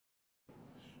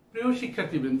প্রিয়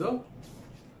শিক্ষার্থীবৃন্দ,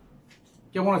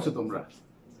 কেমন আছো তোমরা?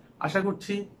 আশা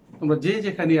করছি তোমরা যে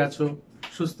যেখানে আছো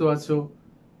সুস্থ আছো,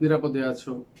 নিরাপদে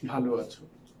আছো, ভালো আছো।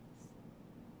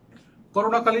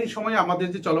 করোনাকালীন সময়ে আমাদের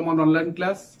যে চলমান অনলাইন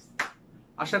ক্লাস,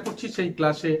 আশা করছি সেই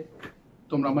ক্লাসে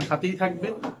তোমরা আমার সাথেই থাকবে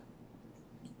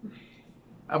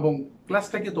এবং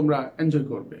ক্লাসটাকে তোমরা এনজয়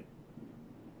করবে।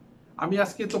 আমি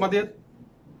আজকে তোমাদের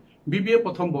বিবিএ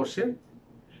প্রথম বর্ষে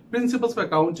প্রিন্সিপালস অফ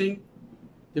অ্যাকাউন্টিং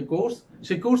যে কোর্স,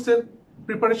 সেই কোর্সের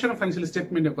প্রিপারেশন অফ ফাইন্যান্সিয়াল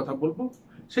স্টেটমেন্টের কথা বলবো।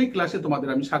 সেই ক্লাসে তোমাদের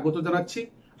আমি স্বাগত জানাচ্ছি।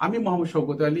 আমি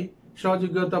Md.Shawkat Ali,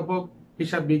 সহযোগী অধ্যাপক,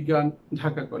 হিসাব বিজ্ঞান,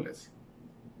 ঢাকা কলেজ।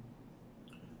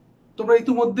 তোমরা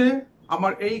ইতিমধ্যে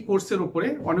আমার এই কোর্সের উপরে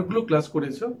অনেকগুলো ক্লাস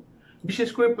করেছো, বিশেষ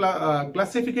করে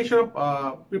classification of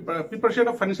preparation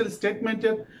of financial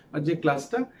স্টেটমেন্টের যে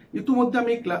ক্লাসটা, ইতিমধ্যে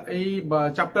আমি এই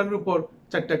চ্যাপ্টারের উপর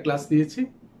 4টা ক্লাস নিয়েছি।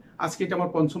 আজকে এটা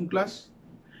আমার পঞ্চম ক্লাস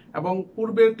এবং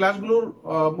পূর্বের ক্লাসগুলোর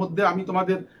মধ্যে আমি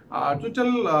তোমাদের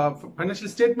টোটাল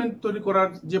ফাইন্যান্সিয়াল স্টেটমেন্ট তৈরি করার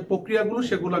যে প্রক্রিয়াগুলো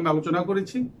সেগুলো আমি আলোচনা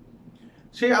করেছি।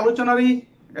 সেই আলোচনারই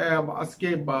আজকে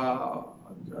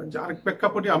আরেক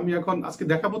প্রেক্ষাপটে আমি এখন আজকে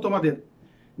দেখাবো তোমাদের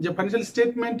যে ফাইন্যান্সিয়াল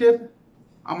স্টেটমেন্টের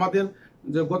আমাদের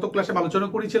যে গত ক্লাসে আলোচনা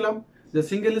করেছিলাম যে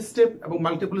সিঙ্গেল স্টেপ এবং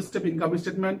মাল্টিপল স্টেপ ইনকাম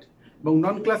স্টেটমেন্ট এবং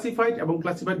নন ক্লাসিফাইড এবং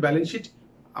ক্লাসিফাইড ব্যালেন্স শিট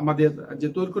আমাদের যে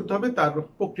তৈরি করতে হবে তার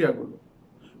প্রক্রিয়াগুলো।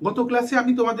 গত ক্লাসে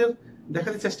আমি তোমাদের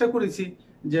দেখাতে চেষ্টা করেছি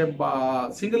যে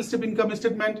সিঙ্গেল স্টেপ ইনকাম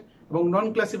স্টেটমেন্ট এবং নন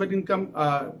ক্লাসিফাইড ইনকাম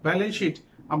ব্যালেন্স শিট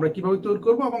আমরা কিভাবে তৈরি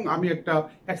করব, এবং আমি একটা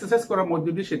এক্সারসাইজ করার মধ্য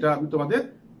দিয়ে সেটা আমি তোমাদের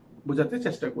বোঝাতে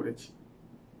চেষ্টা করেছি।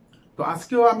 তো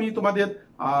আজকেও আমি তোমাদের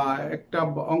একটা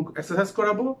এক্সারসাইজ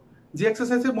করাবো, যে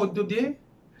এক্সারসাইজের মধ্য দিয়ে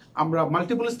আমরা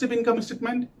মাল্টিপল স্টেপ ইনকাম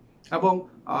স্টেটমেন্ট এবং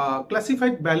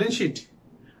ক্লাসিফাইড ব্যালেন্স শিট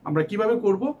আমরা কিভাবে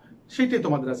করব সেটাই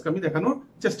তোমাদের আজকে আমি দেখানোর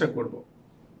চেষ্টা করব।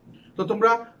 তো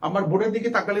তোমরা আমার বোর্ডের দিকে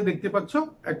তাকালে দেখতে পাচ্ছ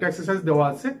একটা এক্সারসাইজ দেওয়া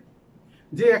আছে।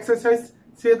 যে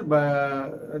এক্সারসাইজের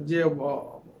যে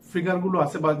ফিগারগুলো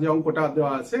আছে বা যে অঙ্কটা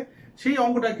দেওয়া আছে, সেই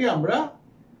অঙ্কটাকে আমরা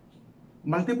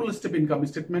মাল্টিপল স্টেপ ইনকাম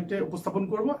স্টেটমেন্টে উপস্থাপন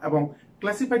করব এবং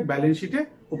ক্লাসিফাইড ব্যালেন্স শিটে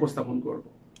উপস্থাপন করব।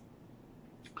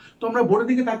 তো আমরা বোর্ডের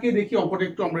দিকে তাকিয়ে দেখি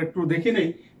অঙ্কটা আমরা একটু দেখে নেই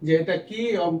যে এটা কি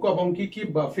অঙ্ক এবং কি কি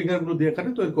ফিগারগুলো দিয়ে এখানে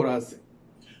তৈরি করা আছে।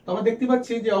 তো আমরা দেখতে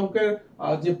পাচ্ছি যে অঙ্কের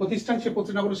যে প্রতিষ্ঠান, সে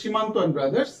প্রতিষ্ঠান হলো সীমান্ত and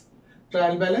brothers,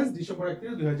 trial balance December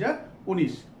 31,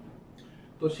 2019।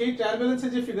 তো সেই ট্রায়াল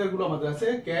ব্যালেন্সের যে ফিগারগুলো আমাদের আছে,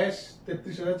 cash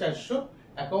 33,400,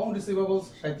 account receivables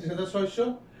 37,600,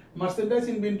 merchandise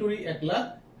inventory 1 lakh,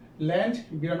 land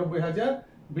 92,000,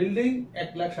 building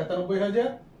 1,97,000,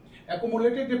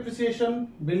 accumulated depreciation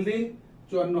building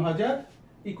 54,000,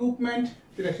 equipment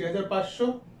 83,500,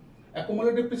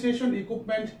 accumulated depreciation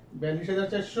equipment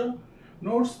 42,400,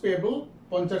 notes payable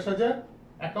 50,000,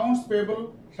 accounts payable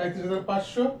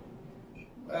 37,500,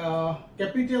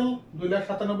 capital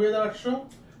 2,97,800,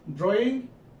 drawing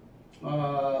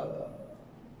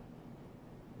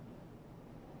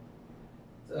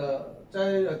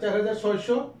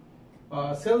 4,600,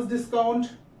 sales discount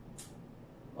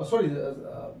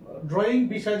drawing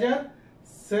 20,000,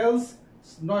 sales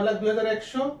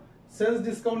 9,02,100, sales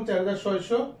discount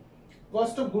 4,600,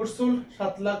 cost of goods sold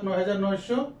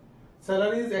 7,09,900,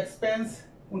 salaries expense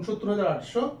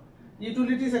 69,800,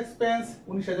 utilities expense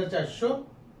 19,400,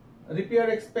 repair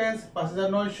expense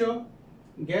 5,900,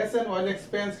 gas and oil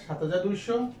expense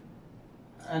 7,200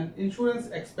 and insurance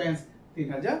expense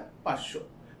 3,500।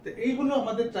 তো এই হলো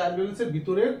আমাদের trial ব্যালেন্সের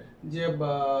ভিতরের যে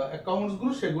accounts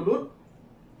গুলো, সেগুলোর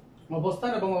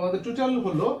অবস্থান, এবং আমাদের টোটাল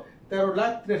হলো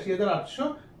 13,83,800,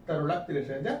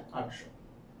 13,83,800।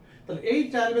 তাহলে এই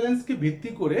ট্রায়াল ব্যালেন্সকে ভিত্তি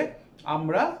করে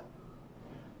আমরা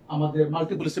আমাদের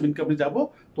মাল্টিপল স্টেপ ইনকামে যাব।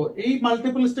 তো এই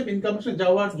মাল্টিপল স্টেপ ইনকামে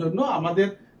যাওয়ার জন্য আমাদের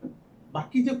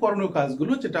বাকি যে করণীয়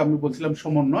কাজগুলো, যেটা আমি বলছিলাম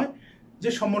সমন্বয়, যে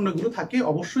সমন্বয়গুলো থাকে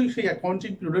অবশ্যই সেই অ্যাকাউন্টিং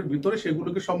পিরিয়ডের ভিতরে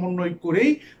সেগুলোকে সমন্বয়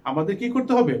করেই আমাদের কি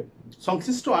করতে হবে,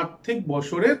 সংশ্লিষ্ট আর্থিক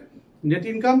বছরের নেট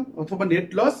ইনকাম অথবা নেট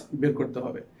লস বের করতে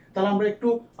হবে। তাহলে আমরা একটু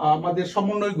আমাদের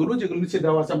সমন্বয়গুলো যেগুলো নিচে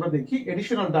দেওয়া আছে আমরা দেখি।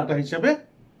 এডিশনাল ডাটা হিসাবে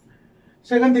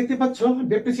সেখানে দেখতে পাচ্ছ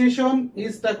ডেপ্রিসিয়েশন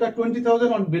ইজ টাকা 20,000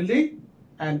 on building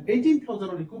and 18,000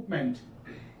 on equipment,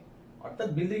 অর্থাৎ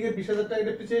বিল্ডিং এর 20,000 টাকা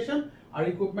ডেপ্রিসিয়েশন আর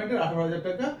ইকুইপমেন্টের 18,000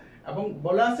 টাকা, এবং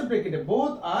বলা আছে ব্র্যাকেটে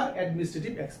বোথ আর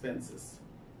অ্যাডমিনিস্ট্রেটিভ এক্সপেন্সেস।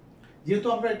 যেহেতু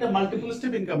আমরা একটা মাল্টিপল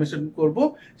স্টেপ ইনকামেশন করব,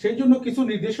 সেই জন্য কিছু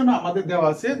নির্দেশনা আমাদের দেওয়া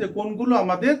আছে যে কোনগুলো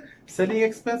আমাদের সেলিং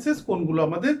এক্সপেন্সেস, কোনগুলো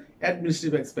আমাদের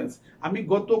অ্যাডমিনিস্ট্রেটিভ এক্সপেন্স। আমি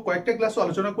গত কয়েকটা ক্লাসে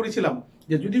আলোচনা করেছিলাম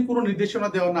যে যদি কোনো নির্দেশনা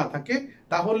দেওয়া না থাকে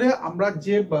তাহলে আমরা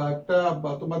যে একটা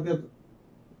তোমাদের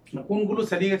কোনগুলো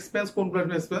সেলিং এক্সপেন্স, কোনগুলো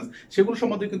এক্সপেন্স, সেগুলো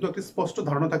সম্বন্ধে কিন্তু একটা স্পষ্ট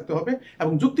ধারণা থাকতে হবে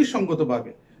এবং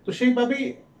যুক্তিসঙ্গতভাবে। তো সেইভাবেই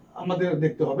আমাদের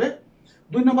দেখতে হবে।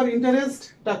 2 নম্বর, ইন্টারেস্ট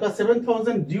টাকা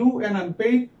 7,000 due and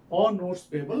unpaid on notes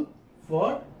payable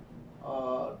for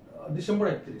December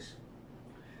 31।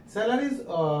 Salaries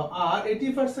are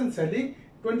 80% selling,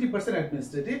 20%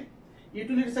 administrative.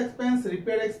 Utilities expense,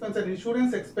 repair expense and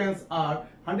insurance expense are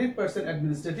 100%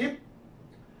 administrative.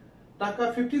 Taka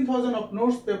 15,000 of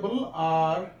notes payable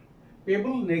are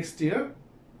payable next year.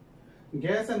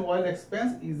 Gas and oil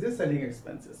expense is the selling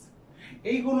expenses.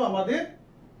 এইগুলো আমাদের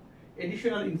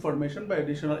additional information বা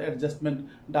additional adjustment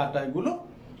data এগুলো।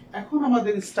 এখন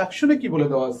আমাদের ইনস্ট্রাকশনে কি বলে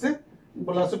দেওয়া আছে,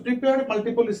 বলা আছে prepare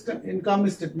multiple income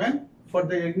statement for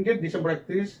the year ended December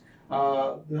 31,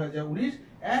 2019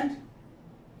 and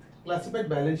classified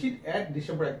balance sheet at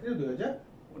December 31,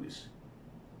 2019।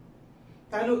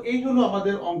 তাহলে এই হলো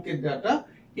আমাদের অঙ্কের ডাটা।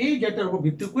 এই ডাটার উপর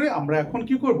ভিত্তি করে আমরা এখন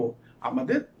কি করব,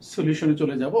 আমাদের সলিউশনে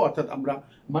চলে যাব, অর্থাৎ আমরা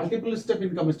মাল্টিপল স্টেপ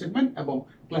ইনকাম স্টেটমেন্ট এবং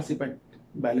ক্লাসিফাইড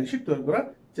ব্যালেন্স শিট তৈরি করার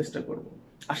চেষ্টা করব।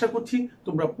 আশা করছি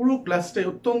তোমরা পুরো ক্লাসটাই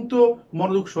অত্যন্ত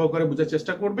মনোযোগ সহকারে বোঝার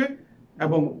চেষ্টা করবে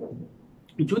এবং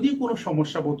যদি কোনো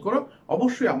সমস্যা বোধ করো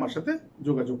অবশ্যই আমার সাথে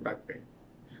যোগাযোগ রাখবে।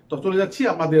 তো চলে যাচ্ছি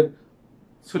আমাদের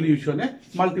সলিউশনে,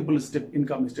 মাল্টিপল স্টেপ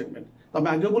ইনকাম স্টেটমেন্ট। তো আমি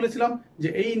আগেও বলেছিলাম যে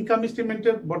এই ইনকাম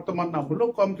স্টেটমেন্টের বর্তমান নাম হলো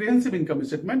কম্প্রিহেন্সিভ ইনকাম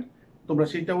স্টেটমেন্ট, তোমরা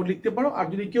সেইটাও লিখতে পারো। আর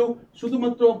যদি কেউ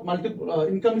শুধুমাত্র মাল্টিপল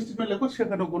ইনকাম স্টেটমেন্ট লেখো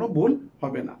সেখানেও কোনো ভুল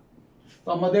হবে না। তো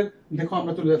আমাদের দেখো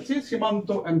আমরা চলে যাচ্ছি সীমান্ত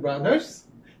and brothers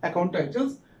account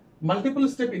titles multiple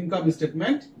step income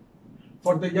statement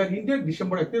for the year ended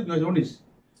December 31, 2019।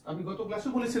 আমি গত ক্লাসে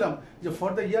বলেছিলাম যে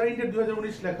ফর দ্য ইয়ার এন্ডেড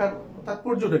 2019 লেখার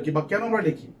তাৎপর্যটা কি বা কেন আমরা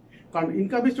লিখি। কারণ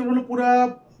ইনকাম স্টেটমেন্ট হলো পুরো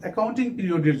অ্যাকাউন্টিং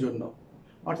পিরিয়ডের জন্য,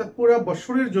 অর্থাৎ পুরো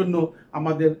বছরের জন্য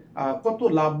আমাদের কত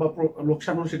লাভ বা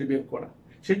লোকসান হলো সেটা বের করা।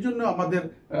 সেই জন্য আমাদের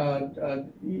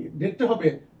ডেটটা হবে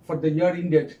ফর দ্য ইয়ার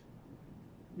এন্ডেড,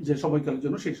 যে সময়কালের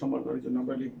জন্য সেই সময়কালের জন্য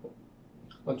আমরা লিখবো।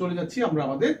 চলে যাচ্ছি আমরা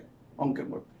আমাদের অঙ্কের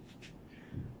মধ্যে।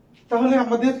 তাহলে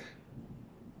আমাদের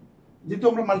যেহেতু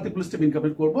আমরা মাল্টিপল স্টেপ ইনকাম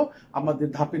করব, আমাদের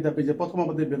ধাপে ধাপে যে প্রথম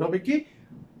আমাদের বের হবে কি,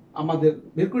 আমাদের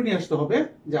বের করে নিয়ে আসতে হবে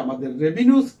যে আমাদের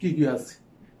রেভিনিউজ কি কি আছে।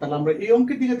 তাহলে আমরা এই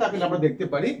অঙ্কের দিকে তাকালে আমরা দেখতে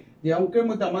পারি যে অঙ্কের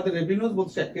মধ্যে আমাদের রেভিনিউজ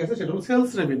বলতে একটি আছে, সেটা হলো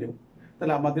সেলস রেভিনিউ।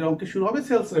 তাহলে আমাদের অঙ্কে শুরু হবে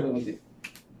সেলস রেভিনিউ দিয়ে।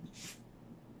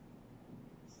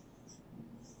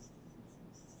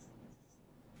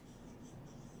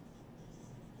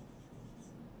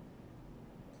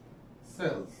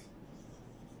 সেলস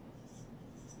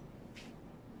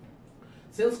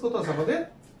সেলস কত আছে আমাদের,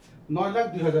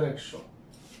 9,02,100।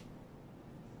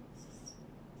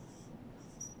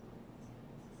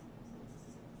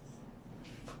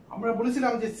 আমরা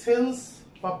বলেছিলাম যে সেলস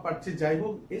বা পারচেজ যাই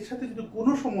হোক এর সাথে যদি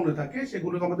কোনো সমন্বয় থাকে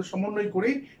সেগুলোকে আমাদের সমন্বয়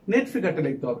করেই নেট ফিগারটা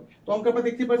লিখতে হবে। তো অঙ্ক আমরা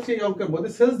দেখতে পাচ্ছি এই অঙ্কের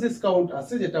মধ্যে সেলস ডিসকাউন্ট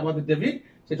আছে যেটা আমাদের ডেবিট,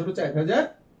 সেটা হলো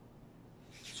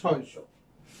 4,600।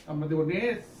 আমরা দেব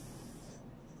নেট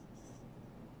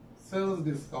সেলস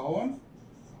ডিসকাউন্ট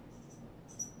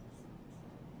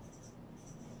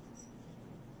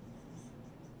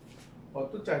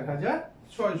কত,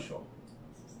 4,600।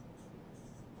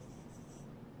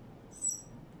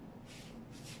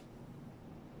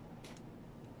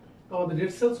 তো আমাদের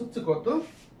নেট সেলস হচ্ছে কত,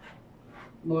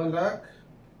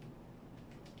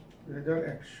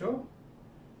 9,02,100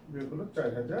 বিয়োগ হলো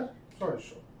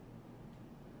 4,600,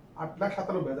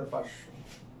 8,97,500,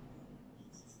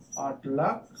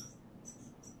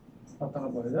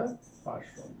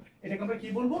 8,97,500। এটাকে আমরা কি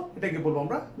বলবো, এটাকে বলবো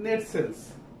আমরা নেট সেলস।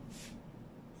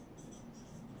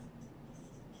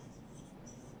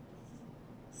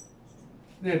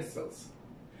 নেট সেলস,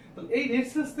 তো এই নেট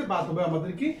সেলস তে বাদ হবে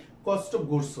আমাদের কি, cost of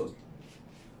goods sold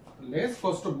less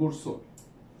cost of goods sold.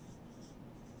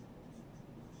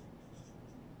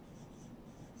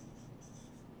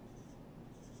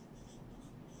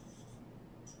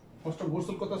 Cost of goods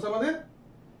sold কত আছে আমাদের,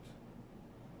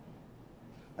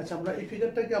 আচ্ছা আমরা এই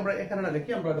ফিগারটাকে আমরা এখানে না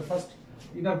লিখি, আমরা ফার্স্ট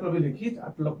ইনার প্রবে লিখি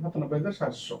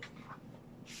 8,97,700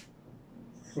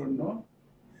 0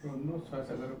 0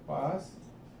 6,500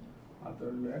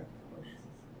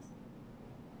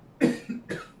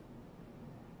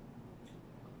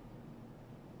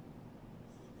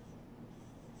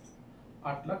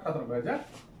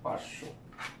 8,97,500।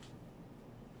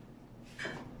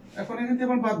 এখন এখান থেকে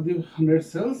আমরা বাদ দিই net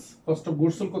sales. Cost of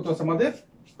goods sold কত আছে আমাদের,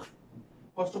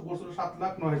 কস্ট অফ গুডস সোল্ড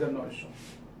 7,09,900,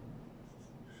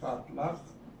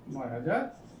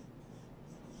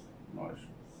 7,09,900।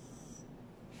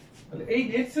 তাহলে এই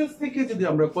নেট সেলস থেকে যদি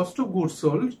আমরা কস্ট অফ গুডস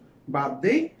সোল্ড বাদ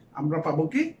দেই আমরা পাবো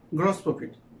কি, গ্রস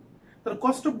প্রফিট। তাহলে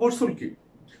কস্ট অফ গুডস সোল্ড কি,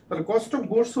 তাহলে কস্ট অফ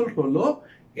গুডস সোল্ড হলো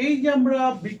এই যে আমরা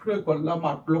বিক্রয় করলাম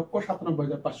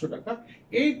 8,97,500 টাকা,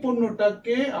 এই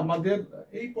পণ্যটাকে আমাদের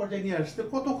এই পর্যায়ে নিয়ে আসতে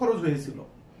কত খরচ হয়েছিল,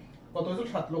 কত হয়েছিল,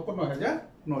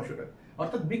 7,09,900 টাকা।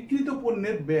 অর্থাৎ বিক্রিত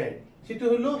পণ্যের ব্যয় সেটা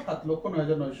হলো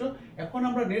 7,09,900। এখন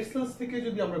আমরা নেট সেলস থেকে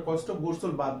যদি আমরা কস্ট অফ গুডস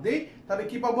সোল্ড বাদ দেই তাহলে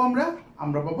কি পাবো আমরা,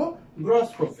 আমরা পাবো গ্রস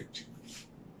প্রফিট।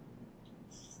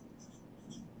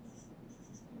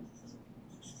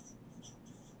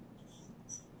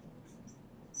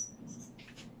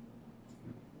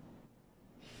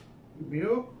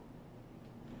 বিয়োগ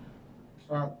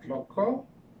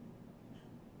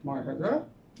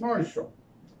 7,09,900,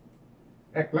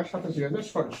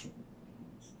 1,87,600,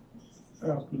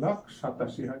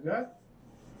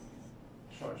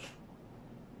 1,87,600।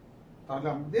 তাহলে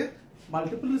আমাদের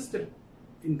মাল্টিপল স্টেপ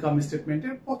ইনকাম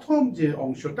স্টেটমেন্টের প্রথম যে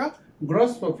অংশটা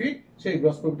গ্রস প্রফিট, সেই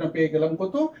গ্রস প্রফিটটা পেয়ে গেলাম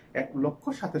কত?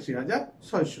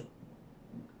 1,87,600।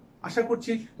 আশা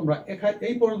করছি তোমরা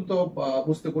এই পর্যন্ত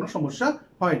বুঝতে কোনো সমস্যা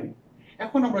হয়নি।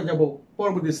 এখন আমরা যাব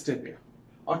পরবর্তী স্টেপে,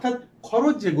 অর্থাৎ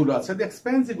খরচ যেগুলো আছে,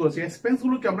 এক্সপেন্স যেগুলো আছে, এক্সপেন্স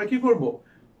গুলোকে আমরা কি করব?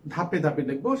 ধাপে ধাপে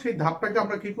দেখবো। সেই ধাপটাকে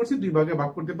আমরা কি করছি? দুই ভাগে ভাগ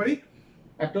করতে পারি।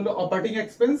 একটা হলো অপারেটিং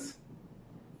এক্সপেন্স,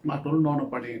 আর হলো নন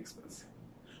অপারেটিং এক্সপেন্স।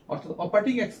 অর্থাৎ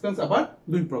অপারেটিং এক্সপেন্স আবার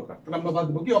দুই প্রকার। তাহলে আমরা বাদ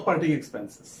দেবো কি? Operating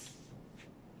expenses.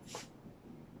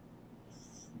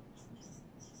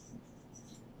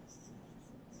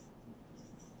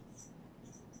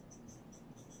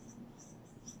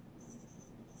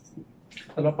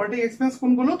 তাহলে অপারেটিং এক্সপেন্স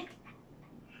কোনগুলো?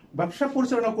 ব্যবসা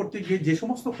পরিচালনা করতে গিয়ে যে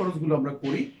সমস্ত খরচগুলো আমরা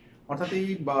করি, অর্থাৎ এই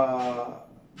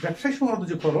ব্যবসায় সংক্রান্ত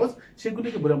যে খরচ,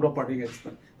 সেগুলিকে বলে আমরা অপারেটিং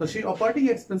এক্সপেন্স। তো সেই অপারেটিং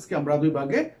এক্সপেন্সকে আমরা দুই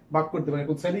ভাগে ভাগ করতে পারি,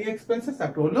 এখন সেলিং এক্সপেন্সেস,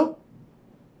 একটা হলো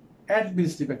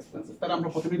অ্যাডমিনিস্ট্রেটিভ এক্সপেন্সেস। তাহলে আমরা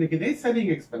প্রথমে লিখে নেই সেলিং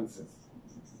এক্সপেন্সেস।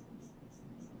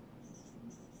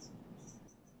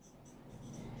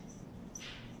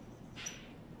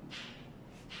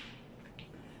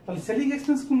 তাহলে সেলিং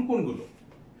এক্সপেন্স কোনগুলো?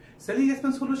 সেলিং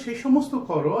এক্সপেন্স হলো সেই সমস্ত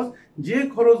খরচ যে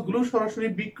খরচগুলো সরাসরি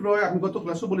বিক্রয়, আমি গত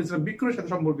ক্লাসে বলেছিলাম, বিক্রয়ের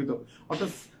সাথে সম্পর্কিত।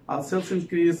 অর্থাৎ sales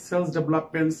increase, sales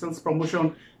development, sales promotion,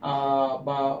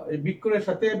 বা বিক্রয়ের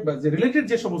সাথে যে রিলেটেড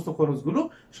যে সমস্ত খরচগুলো,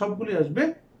 সবগুলি আসবে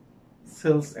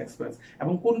সেলস এক্সপেন্স।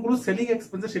 এবং কোনগুলো সেলিং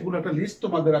এক্সপেন্স, সেগুলো একটা লিস্ট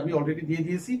তোমাদের আমি অলরেডি দিয়ে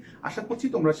দিয়েছি। আশা করছি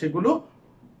তোমরা সেগুলো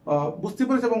বুঝতে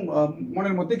পেরেছো এবং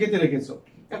মনের মধ্যে গেঁথে রেখেছো।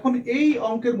 এখন এই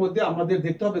অঙ্কের মধ্যে আমাদের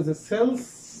দেখতে হবে যে সেলস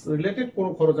রিলেটেড কোন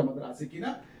খরচ আমাদের আছে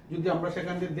কিনা। যদি আমরা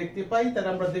সেখান থেকে দেখতে পাই তাহলে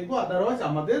আমরা দেখবো, আদারওয়াইজ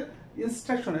আমাদের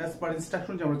ইনস্ট্রাকশন, অ্যাজ পার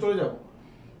ইনস্ট্রাকশন আমরা চলে যাব।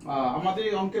 আমাদের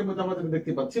এই অঙ্কের মধ্যে আমরা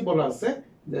দেখতে পাচ্ছি বলা আছে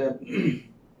যে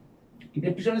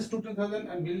depreciation is 2,000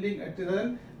 and building 80,000,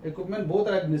 equipment both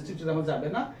are administrative, আমরা যাবে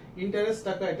না। ইন্টারেস্ট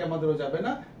টাকা এটা আমাদেরও যাবে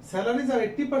না। Salaries R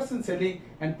 80% selling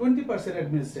and 20%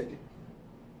 administrative.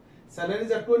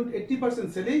 Salaries R 80%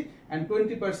 selling and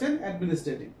 20%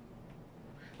 administrative.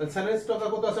 তাহলে স্যালারিজ টাকা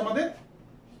কত আছে আমাদের?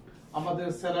 আমাদের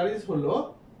স্যালারিজ হলো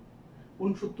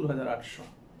 69,800।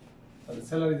 তাহলে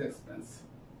স্যালারিজ এক্সপেন্স।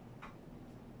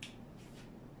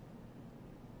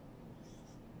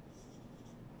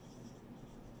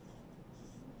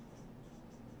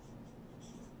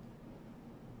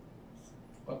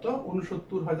 কত?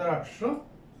 69,800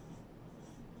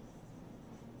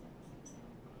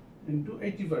 ইন্টু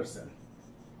 80%।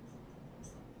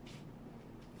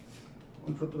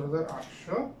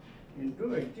 69,800 ইন্টু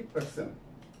 80%।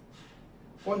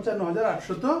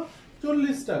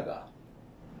 55,840 টাকা।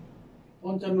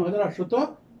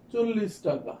 55,840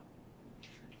 টাকা।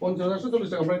 55,840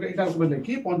 টাকা। আমরা এটা করে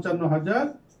লিখি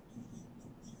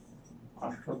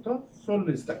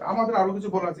 55,840 টাকা। আমাদের আরো কিছু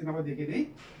বলা আছে, আমরা দেখে নিই।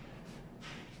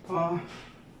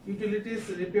 Utilities,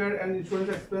 repair and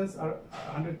insurance expense are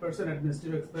 100%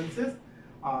 administrative expenses.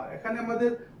 এখানে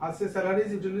আমাদের আছে salaries,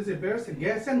 utilities, repairs,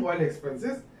 gas and oil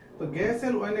expenses. তো gas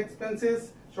and oil expenses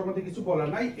সম্বন্ধে কিছু বলা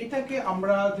নাই। এটাকে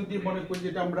আমরা যদি মনে করি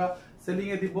যেটা আমরা সেলিং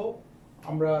এ দিব,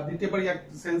 আমরা দিতে পারি এক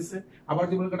সেন্সে। আবার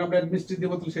যদি মনে করি আমরা অ্যাডমিনিস্ট্রেটিভ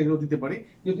দেব, তাহলে সেগুলো দিতে পারি।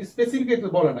 যদি স্পেসিফিক এটা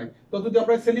বলা নাই, তো যদি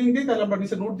আমরা সেলিং দিই তাহলে আমরা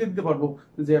নিচে নোট দিয়ে দিতে পারবো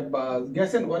যে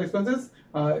gas and oil expenses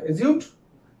assumed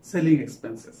selling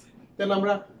expenses। তাহলে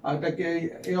আমরা এটাকে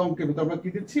এই অঙ্কের ভিতরে আমরা কি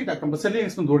দিচ্ছি? এটাকে আমরা সেলিং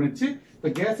এক্সপেন্স ধরে নিচ্ছি। তো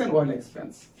গ্যাস এন্ড অয়েল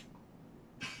এক্সপেন্স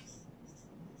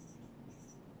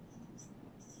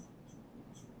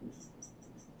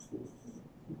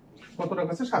কত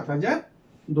টাকা আছে?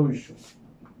 7,200।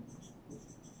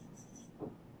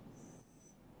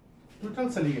 টোটাল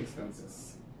সেলিং এক্সপেন্সেস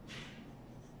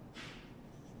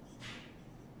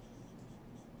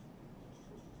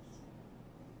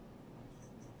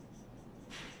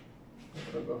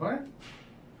হয়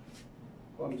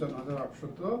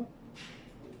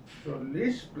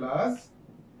 55,840 প্লাস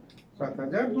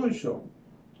 7,200,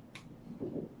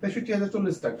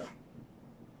 63,040 টাকা।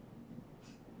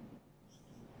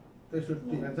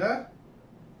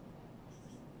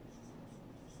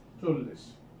 63,040।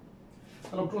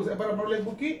 এবার আমরা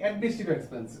লিখবো কি? Administrative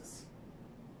expenses.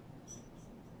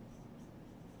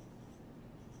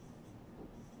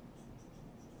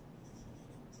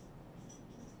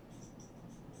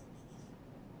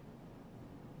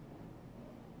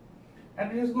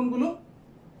 অ্যাডমিনিস্ট্রেটিভ কোনগুলো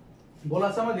বলা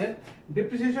আছে আমাদের?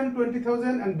 Depreciation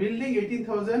 20,000 and building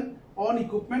 18,000 on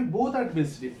equipment both are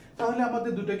administrative। তাহলে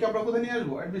আমাদের দুটোকে আমরা কোথায় নিয়ে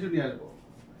আসবো? অ্যাডমিনিস্ট্রেটিভ নিয়ে আসবো।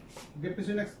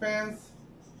 ডেপ্রিসিয়েশন এক্সপেন্স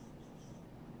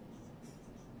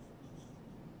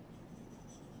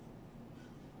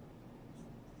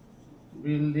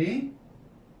বিল্ডিং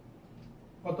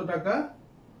কত টাকা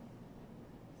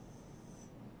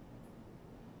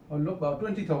হলো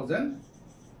 20,000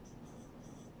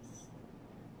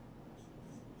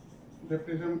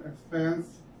 depreciation expense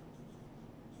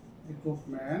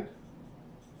equipment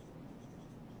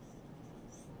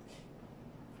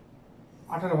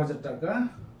 18,000 টাকা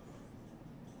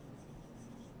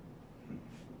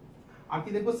আর কি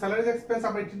দেখবো স্যালারি এক্সপেন্স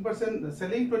আমরা 18%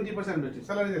 সেলিং 20% বেশি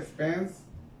স্যালারি এক্সপেন্স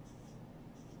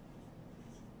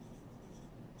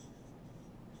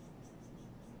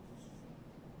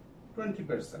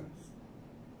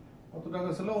কত টাকা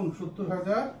ছিল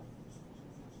 69,000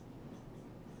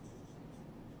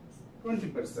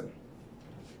 20%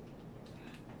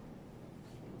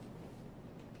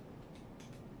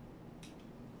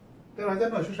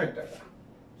 13,960 টাকা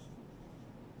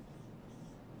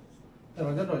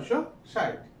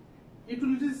 13,960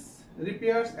 utilities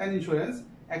repairs and insurance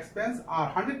expense are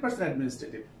 100%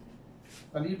 administrative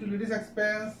তাহলে utilities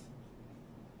expense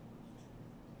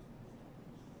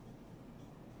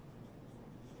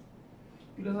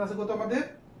আছে কত আমাদের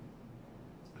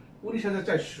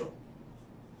 19,400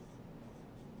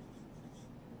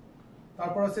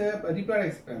 তারপর আছে রিপেয়ার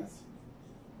এক্সপেন্স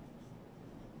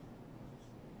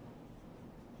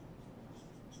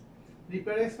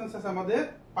আছে আমাদের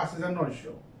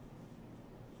 5,900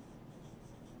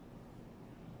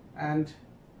 and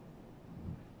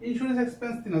insurance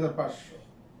expense 3,500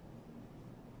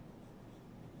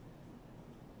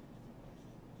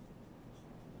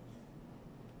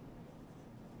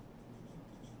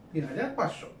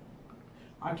 3,500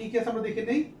 আর কি কি আছে আমরা দেখে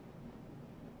নেই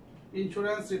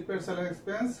insurance repair salary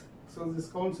expense sales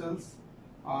discount sales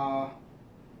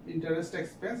interest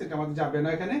expense এটা আমাদের যাবে না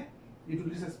এখানে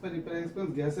utilities expense repair expense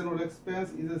gas and oil expense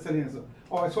is a selling expense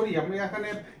sorry আমি এখানে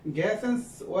gas and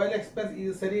oil expense is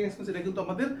a selling expense এটা কিন্তু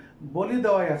আমাদের বলে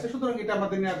দেওয়াই আছে সুতরাং এটা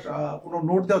আমাদের কোনো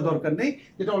নোট দেওয়ার দরকার নেই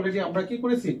যেটা অলরেডি আমরা কি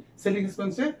করেছি সেলিং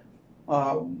এক্সপেন্সে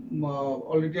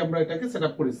অলরেডি আমরা এটাকে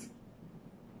সেটআপ করেছি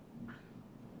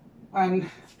and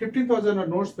 15,000 are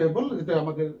notes payable যেটা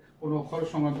আমাদের কোনো খরচ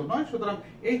সংক্রান্ত নয় সুতরাং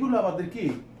এইগুলো আমাদের কি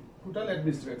total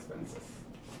administrative expenses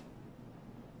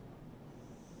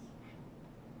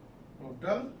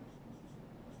total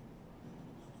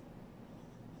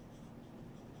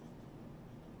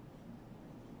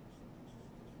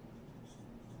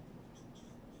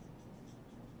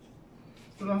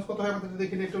students কত হয় আমাদের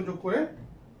দেখে নিই একটু যোগ করে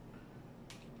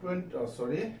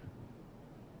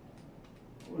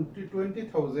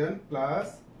 20,000 plus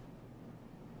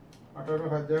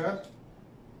 18,000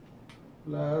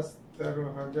 plus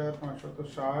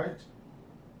 13,560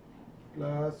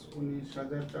 plus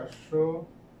 19,400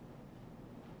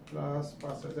 plus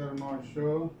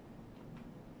 5,900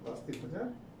 plus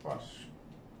 3,500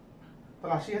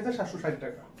 তাহলে 80,760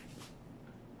 টাকা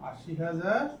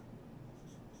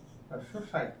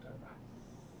 80,760 টাকা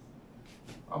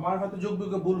আমার হয়তো যোগ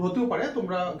বিয়োগে ভুল হতেও পারে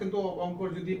তোমরা কিন্তু অঙ্ক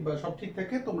যদি সব ঠিক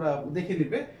থাকে তোমরা দেখে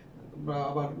নিবে তোমরা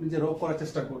আবার নিজেরাও করার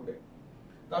চেষ্টা করবে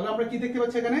তাহলে আমরা কি দেখতে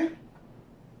পাচ্ছি এখানে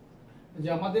যে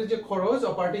আমাদের যে খরচ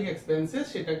অপারেটিং এক্সপেন্সেস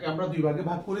সেটাকে আমরা দুই ভাগে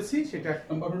ভাগ করেছি সেটা এক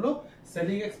নম্বর হলো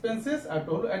সেলিং এক্সপেন্সেস আর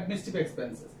হলো অ্যাডমিনিস্ট্রেটিভ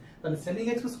এক্সপেন্সেস তাহলে সেলিং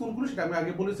এক্সপেন্স কোনগুলো সেটা আমি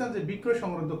আগে বলেছিলাম যে বিক্রয়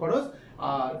সংক্রান্ত খরচ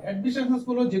আর অ্যাডমিনিস্ট্রেটিভ এক্সপেন্স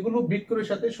গুলো যেগুলো বিক্রয়ের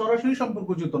সাথে সরাসরি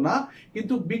সম্পর্কযুক্ত না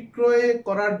কিন্তু বিক্রয়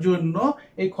করার জন্য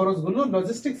এই খরচগুলো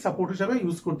লজিস্টিক সাপোর্ট হিসেবে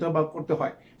ইউজ করতে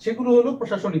হয় সেগুলো হলো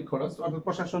প্রশাসনিক খরচ অর্থাৎ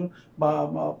প্রশাসন বা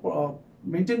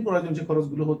মেইনটেইন করার জন্য যে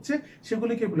খরচগুলো হচ্ছে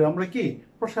সেগুলিকে বলে আমরা কি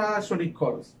প্রশাসনিক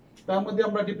খরচ তার মধ্যে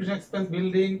আমরা depreciation expense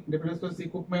building depreciation expense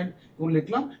equipment এগুলো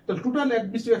লিখলাম তাহলে টোটাল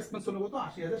অ্যাডমিনিস্ট্রেটিভ এক্সপেন্স হলো কত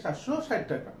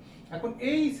 80,760 টাকা এখন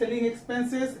এই সেলিং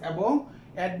এক্সপেন্সেস এবং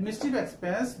অ্যাডমিনিস্ট্রেটিভ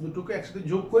এক্সপেন্স দুটোকে একসাথে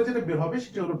যোগ করে যেটা বের হবে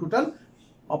সেটা হলো total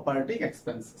operating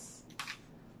expenses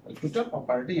total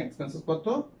operating expenses কত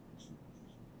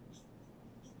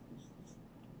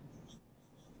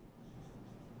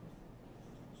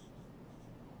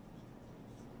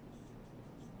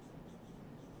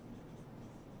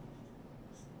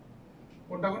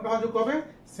কোনটা কোনটা যোগ হবে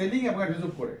সেলিং এবং অ্যাড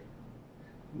যোগ করে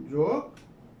যোগ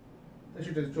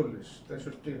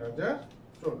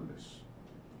 63,040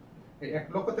 এই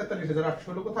 1,43,800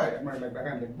 হলো কোথায় আমরা এখানে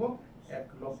লিখবো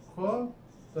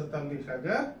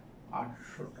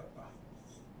 1,43,800 টাকা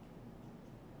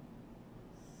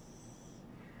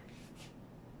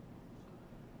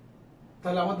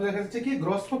তাহলে আমাদের দেখা যাচ্ছে কি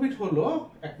গ্রস প্রফিট হলো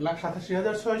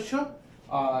 1,87,600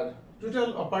 আর টোটাল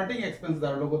অপারেটিং এক্সপেন্স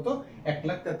দাঁড়ালো কত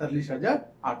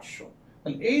 1,43,800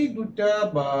 তাহলে এই দুইটা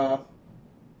বা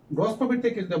গ্রস প্রফিট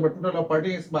থেকে যদি আমরা টোটাল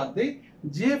অপারেটিং এক্সপেন্স বাদ দেই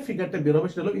যে ফিগারটা বের হবে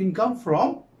সেটা হলো ইনকাম ফ্রম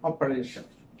অপারেশন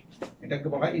এটাকে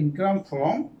বলা হয় ইনকাম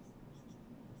ফ্রম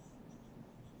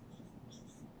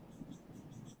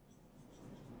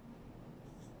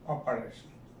অপারেশন।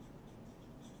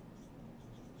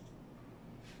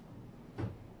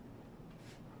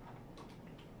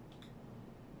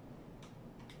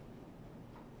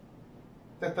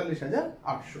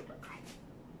 $43,800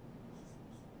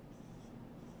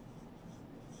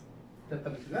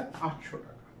 $43,800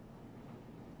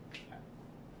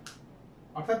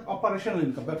 অর্থাৎ অপারেশনাল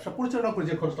ইনকাম, ব্যবসা পরিচালনা করে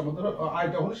যে খরচটা আমাদের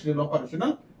আয়টা হলো সেটা হলো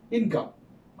অপারেশনাল ইনকাম।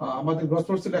 আমাদের গ্রস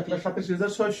প্রফিট ছিল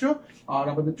 1,37,600 আর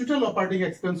আমাদের টোটাল অপারেটিং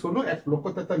এক্সপেন্স হলো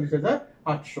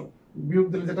 1,43,800 বিয়োগ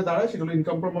দিলে যেটা দাঁড়ায় সেটা হলো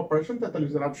ইনকাম ফ্রম অপারেশন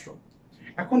 43,800।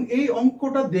 এখন এই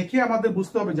অঙ্কটা দেখে আমাদের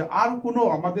বুঝতে হবে যে আর কোনো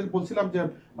আমাদের বলছিলাম যে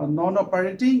নন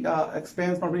অপারেটিং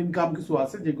এক্সপেন্স নট ইনকাম কিছু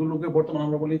আছে যেগুলোকে বর্তমানে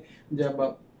আমরা বলি যে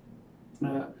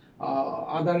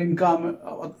other income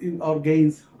or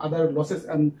gains, other losses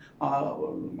and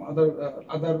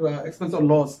other expense or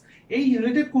loss, এই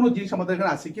রিলেটেড কোনো জিনিস আমাদের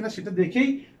এখানে আছে কিনা সেটা দেখেই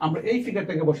আমরা এই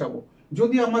ফিগারটাকে বসাবো।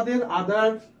 যদি আমাদের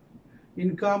আদার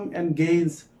ইনকাম এন্ড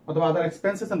গেইনস অথবা আদার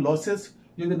এক্সপেন্সেস এন্ড লসেস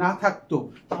যদি না থাকতো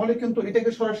তাহলে কিন্তু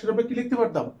এটাকে সরাসরি আমরা কি লিখতে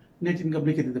পারতাম, নেট ইনকাম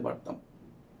লিখে দিতে পারতাম।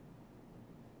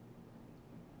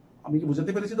 আমি কি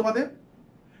বুঝাতে পেরেছি তোমাদের?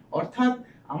 অর্থাৎ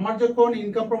আমার যখন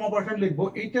ইনকাম ফ্রম অপারেশন লিখবো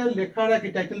এটা লেখার আগে,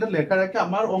 টাইটেলটা লেখার আগে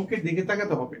আমার অঙ্কের দিকে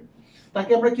তাকাতে হবে।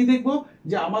 তাকে আমরা কি দেখবো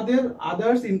যে আমাদের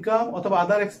আদার্স ইনকাম অথবা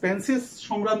আদার এক্সপেন্সেস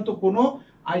সংক্রান্ত কোনো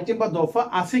আইটেম বা দফা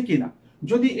আছে কিনা।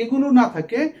 যদি এগুলো না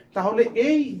থাকে তাহলে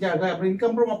এই জায়গায় আমরা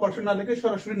ইনকাম ফ্রম অপারেশন না লিখে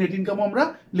সরাসরি নেট ইনকাম আমরা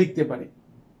লিখতে পারি।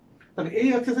 তাহলে এই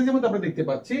এক্সারসাইজের মধ্যে আমরা দেখতে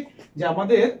পাচ্ছি যে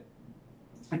আমাদের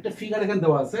একটা ফিগার এখানে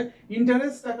দেওয়া আছে,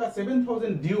 ইন্টারেস্ট টাকা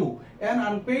 7,000 due and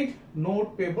unpaid note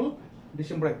payable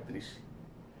December 31।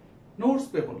 Notes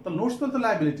payable, তাহলে নোটস পেবল তো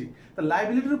লায়াবিলিটি, তাহলে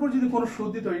লায়াবিলিটির উপর যদি কোনো সুদ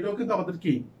দিত এটাও কিন্তু আমাদের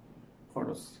কি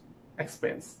খরচ,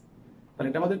 এক্সপেন্স। তাহলে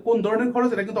এটা আমাদের কোন ধরনের খরচ,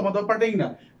 এটা কিন্তু আমাদের অপারেটিং না।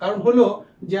 কারণ হলো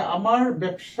যে আমার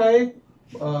ব্যবসায়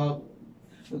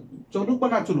চলুক বা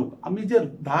না চলুক, আমি যে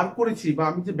ধার করেছি বা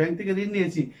আমি যে ব্যাংক থেকে ঋণ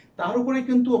নিয়েছি তার উপরে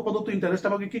কিন্তু আপাতত ইন্টারেস্ট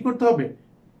আমাকে কি করতে হবে,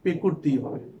 পে করতেই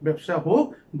হবে, ব্যবসা হোক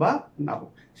বা না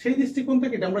হোক। সেই দৃষ্টিকোণ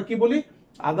থেকে এটা আমরা কি বলি,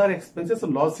 আদার এক্সপেন্সেস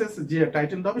লসেস যে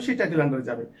টাইটেল হবে সেই টাইটেল আন্ডারে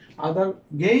যাবে। আদার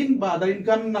গেইন বা আদার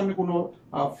ইনকাম নামে কোনো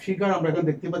ফিগার আমরা এখানে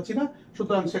দেখতে পাচ্ছি না,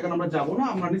 সুতরাং সেখানে আমরা যাব না।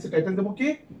 আমরা নিচে টাইটেল দেবো কি,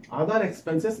 আদার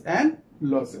এক্সপেন্সেস এন্ড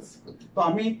লসেস। তো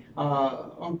আমি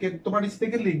অঙ্কের, তোমরা নিচে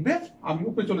থেকে লিখবে, আমি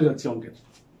উপরে চলে যাচ্ছি অঙ্কের।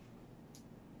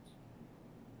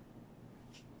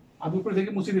 আমি উপরে থেকে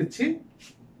মুছে দিচ্ছি।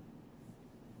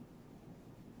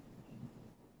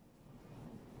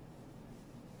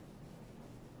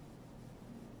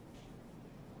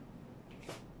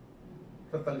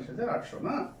 $43,800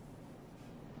 না?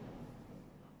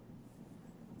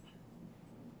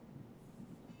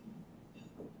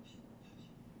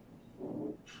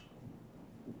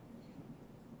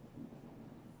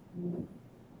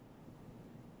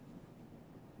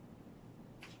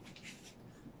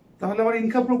 তাহলে আমার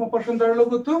ইনকাম ফ্রম অপারেশন দাঁড়ালো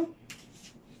কত?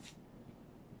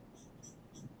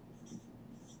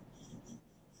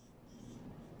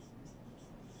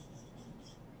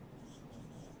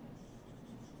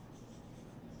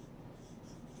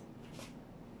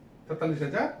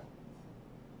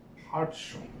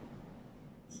 $43,800।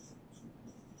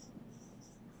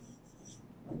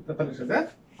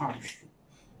 $43,800।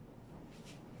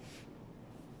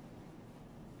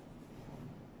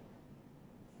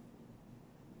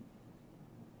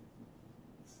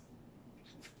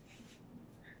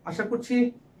 আশা করছি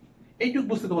এইটুকু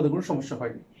বুঝতে তোমাদের কোনো সমস্যা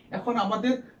হয়নি। এখন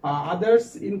আমাদের আদার্স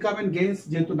ইনকাম এন্ড গেইনস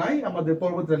যেহেতু নাই, আমাদের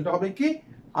পরবর্তী হবে কি,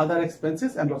 আদার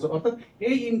এক্সপেন্সেস এন্ড লসেস। অর্থাৎ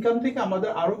এই ইনকাম থেকে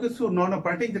আমাদের আরো কিছু নন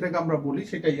অপারেটিং যেটাকে আমরা বলি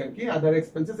সেটাই আর কি, আদার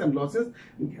এক্সপেন্সেস এন্ড লসেস।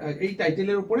 এই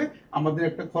টাইটেলের উপরে আমাদের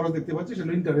একটা খরচ দেখতে পাচ্ছি,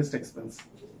 সেটা ইন্টারেস্ট এক্সপেন্স।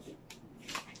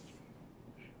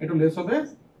 একটু লেস হবে,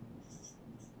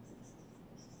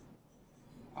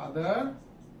 আদার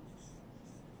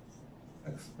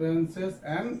এক্সপেন্সেস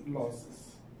এন্ড লসেস।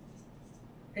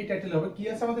 এই টাইটেল হবে কি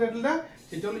আছে আমাদের টাইটেলটা,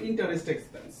 সেটা হলো ইন্টারেস্ট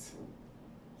এক্সপেন্স।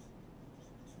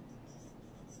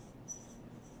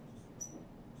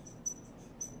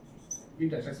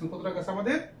 ইন্টারেস্ট এক্সপেন্স কত টাকা আছে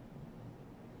আমাদের?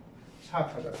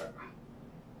 7,000 টাকা।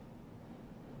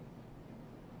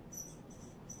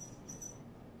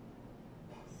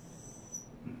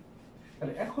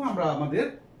 তাহলে এখন আমরা আমাদের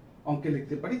অঙ্কে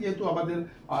লিখতে পারি, যেহেতু আমাদের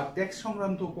ট্যাক্স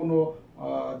সংক্রান্ত কোনো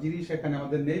জিনিস এখানে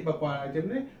আমাদের নেই বা কোনো আইটেম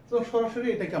নেই, তো সরাসরি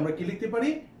এটাকে আমরা কি লিখতে পারি,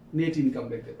 নেট ইনকাম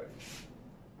লিখতে পারি।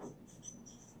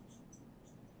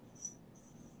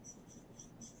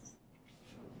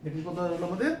 দেখুন কত হলো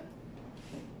আমাদের,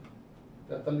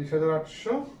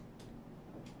 43,800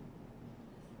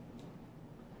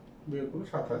 বিয়োগ হলো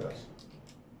 7,000,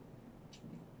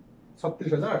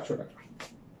 36,800 টাকা।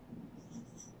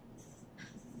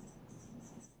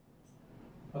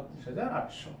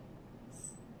 36,800।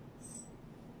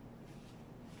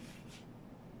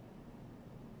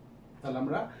 তাহলে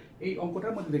আমরা এই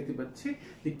অঙ্কটার মধ্যে দেখতে পাচ্ছি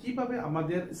যে কিভাবে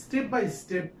আমাদের স্টেপ বাই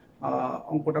স্টেপ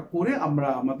অঙ্কটা করে আমরা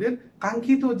আমাদের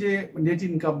কাঙ্ক্ষিত যে নেট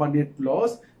ইনকাম বা নেট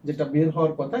লস যেটা বের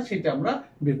হওয়ার কথা সেটা আমরা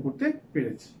বের করতে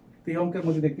পেরেছি। এই অঙ্কের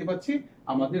মধ্যে দেখতে পাচ্ছি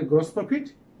আমাদের গ্রস প্রফিট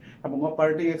এবং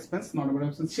অপারেটিং এক্সপেন্স নন অপারেটিং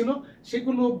এক্সপেন্স ছিল,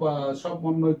 সেগুলো সব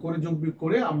সমন্বয় করে যোগ বিয়োগ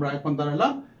করে আমরা এখন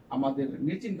দাঁড়ালাম আমাদের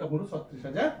নেট ইনকাম হলো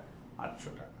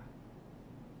 36,800 টাকা।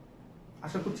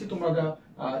 আশা করছি তোমরা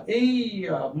এই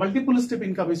মাল্টিপল স্টেপ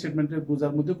ইনকাম স্টেটমেন্টের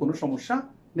বোঝার মধ্যে কোনো সমস্যা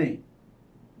নেই।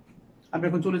 আমি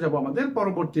এখন চলে যাব আমাদের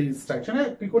পরবর্তী ইনস্ট্রাকশনে।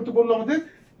 কি করতে বললো আমাদের?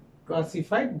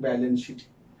 Classified balance sheet.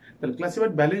 তাহলে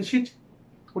ক্লাসিফাইড ব্যালেন্স শিট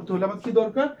করতে হলে আমাদের কি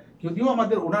দরকার? যদিও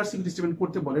আমাদের ওনারশিপ স্টেটমেন্ট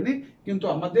করতে বলেনি, কিন্তু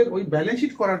আমাদের ওই ব্যালেন্স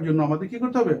শিট করার জন্য আমাদের কি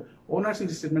করতে হবে? ওনারশিপ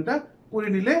স্টেটমেন্টটা করে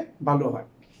নিলে ভালো হয়।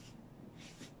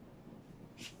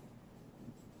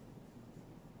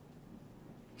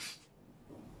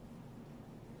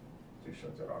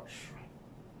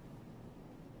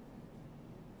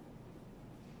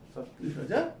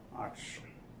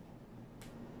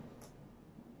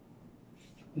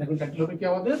 দেখুন টাইটেল হবে কি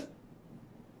আমাদের?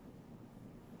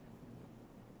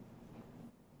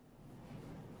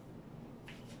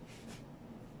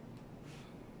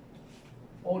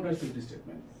 ownership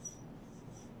statement.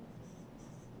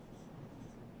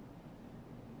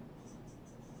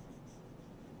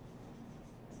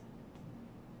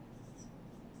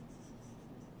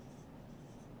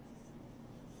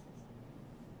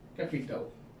 Capital.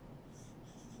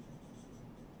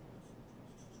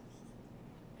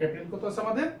 ক্যাপিটাল কত আছে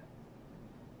আমাদের?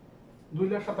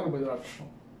 2,97,800।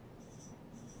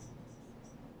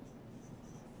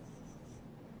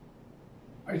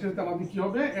 এর সাথে আমাদের কি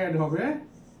হবে? অ্যাড হবে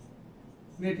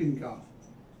নেট ইনকাম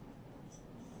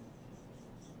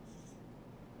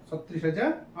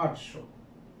 36,800।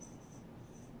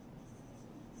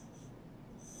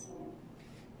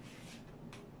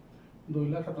 দুই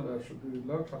লাখ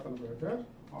 3,97,800,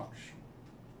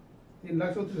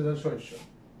 3,34,600।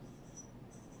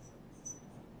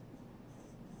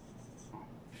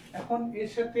 এখন এর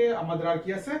সাথে আমাদের আর কি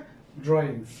আছে?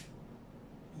 ড্রয়িংস।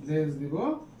 লেস দিব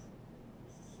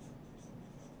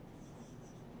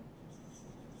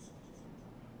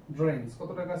ড্রয়িংস। কত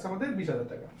টাকা আছে আমাদের? 20,000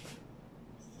 টাকা।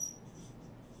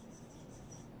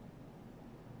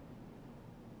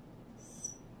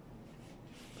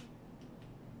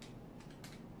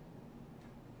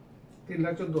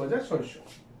 $3,14,600।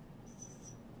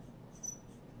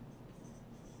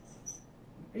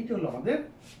 এইটা হলো আমাদের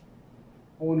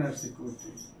ওনার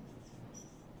সিকিউরিটি।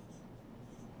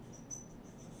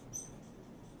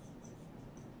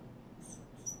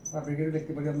 ব্র্যাকেটে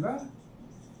দেখতে পারি আমরা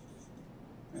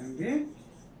এমডি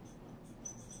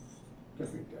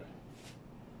ক্যাপিটাল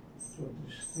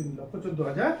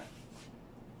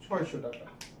 3,14,600 টাকা।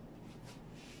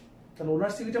 তাহলে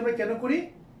ওনার সিকিউরিটি আমরা কেন করি?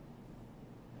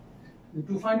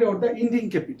 To find out the ending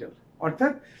capital,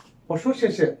 অর্থাৎ বছর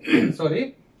শেষে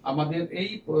আমাদের এই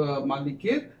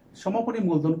মালিকের সমাপনী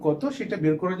মূলধন কত সেটা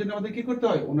বের করার জন্য আমাদের কি করতে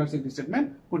হয়? ওনারশিপ স্টেটমেন্ট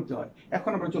করতে হয়।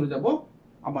 এখন আমরা চলে যাব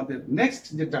আমাদের নেক্সট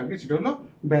যে টার্গেট, সেটা হলো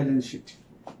ব্যালেন্স শিট।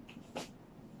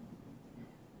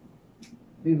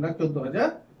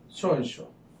 3,14,600।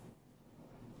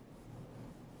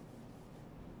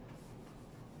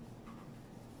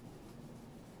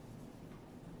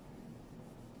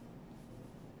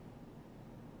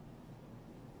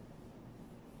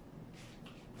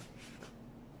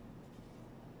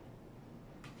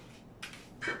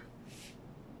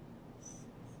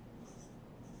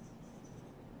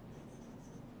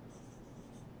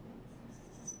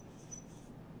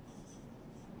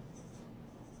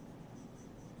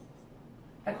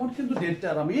 এখন কিন্তু ডেটটা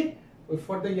আমি ওই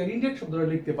ফর দ্য ইয়ার ইন্ডেড শব্দটা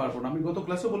লিখতে পারবো না। আমি গত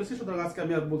ক্লাসে বলেছি, সুতরাং আজকে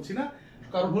আমি আর বলছি না।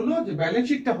 কারণ হলো যে ব্যালেন্স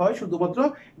শিটটা হয় শুধুমাত্র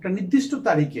একটা নির্দিষ্ট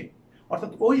তারিখে,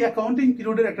 অর্থাৎ ওই অ্যাকাউন্টিং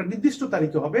পিরিয়ডের একটা নির্দিষ্ট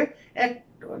তারিখে হবে,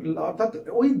 অর্থাৎ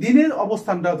ওই দিনের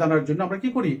অবস্থানটা জানার জন্য আমরা কি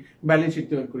করি? ব্যালেন্স শিট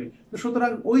তৈরি করি। তো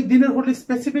সুতরাং ওই দিনের হলে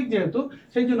স্পেসিফিক যেহেতু,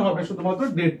 সেই জন্য হবে শুধুমাত্র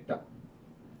ডেটটা।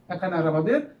 এখানে আর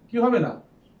আমাদের কি হবে না?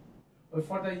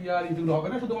 ফর দ্য ইয়ার এগুলো হবে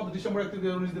না, শুধুমাত্র ডিসেম্বর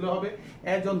 31 দিলে হবে।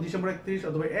 এজ অন ডিসেম্বর 31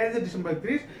 অথবা এজ এ ডিসেম্বর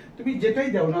 31, তুমি যেটাই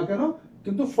দাও না কেন,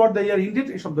 কিন্তু ফর দ্য ইয়ার ইন্ডেড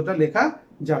এই শব্দটা লেখা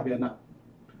যাবে না।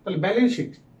 তাহলে ব্যালেন্স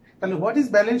শিট, তাহলে হোয়াট ইজ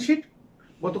ব্যালেন্স শিট?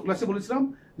 গত ক্লাসে বলেছিলাম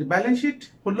যে ব্যালেন্স শিট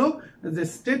হলো যে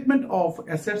statement of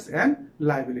assets and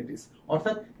liabilities,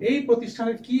 অর্থাৎ এই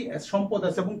প্রতিষ্ঠানের কি সম্পদ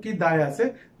আছে এবং কি দায় আছে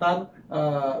তার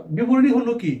বিবরণী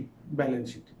হলো কি? Balance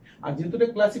sheet. আর যেহেতু এটা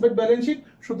ক্লাসিফাইড ব্যালেন্স শিট,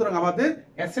 সুতরাং আমাদের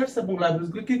অ্যাসেটস এবং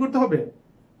লায়াবিলিটিস গুলো কি করতে হবে?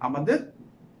 আমাদের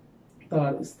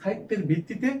তার স্থায়িত্বের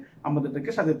ভিত্তিতে আমাদের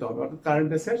এটাকে সাজাতে হবে, অর্থাৎ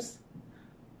current assets,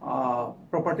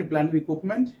 property, plant,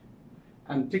 equipment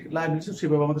and ঠিক লায়াবিলিটিস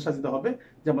সেভাবে আমাদের সাজাতে হবে,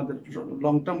 যে আমাদের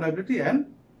লং টার্ম লায়াবিলিটি এন্ড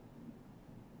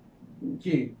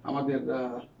কি আমাদের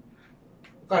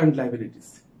কারেন্ট লাইবিলিটিস।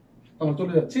 আমরা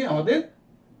চলে যাচ্ছি আমাদের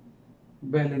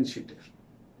ব্যালেন্স শিটে।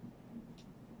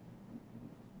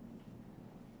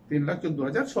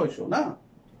 3,14,600 না?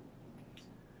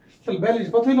 তাহলে ব্যালেন্স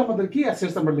প্রথমে আমাদের কি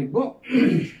অ্যাসেটস আমরা লিখবো।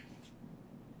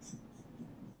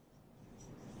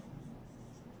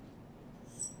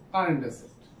 কারেন্ট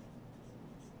অ্যাসেট,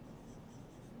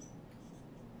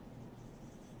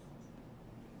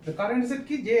 কারেন্ট অ্যাসেট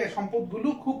কি, যে সম্পদগুলো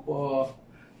খুব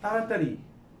তাড়াতাড়ি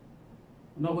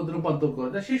নগদ রূপান্তর করা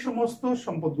যায় সেই সমস্ত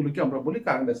সম্পদগুলোকে আমরা বলি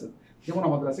কারেন্ট অ্যাসেট। যেমন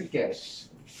আমাদের আছে ক্যাশ।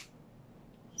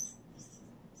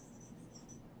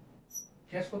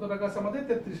 ক্যাশ কত টাকা আছে আমাদের?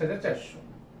 33,400।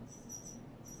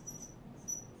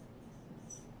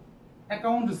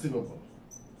 অ্যাকাউন্ট রিসিভেবল,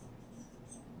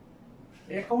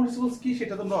 অ্যাকাউন্ট রিসিভেবলস কি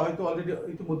সেটা তোমরা হয়তো অলরেডি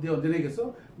ইতিমধ্যে জেনে গেছো,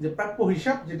 যে প্রাপ্য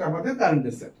হিসাব যেটা আমাদের কারেন্ট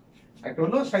অ্যাসেট। একটা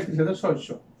হলো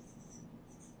 37,600।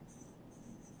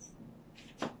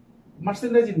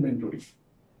 Merchandise inventory,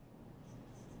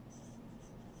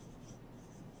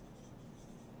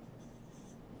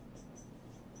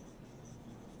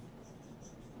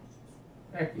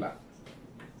 ₹1,00,000।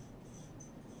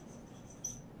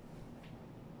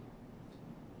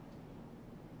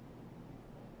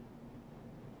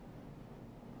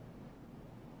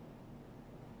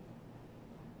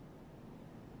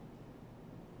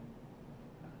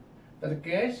 তাহলে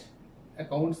cash,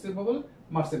 account receivable,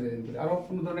 merchandise inventory. আরো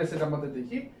কোন ধরনের অ্যাসেট আমাদের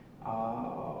দেখি।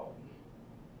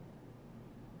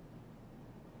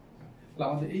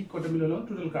 আমাদের এই কটা মিলে হলো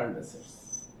total current assets.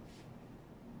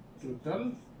 Total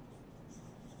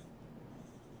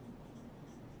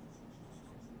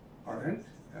current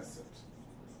asset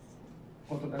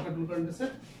কত টাকা? টোটাল কারেন্ট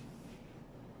অ্যাসেট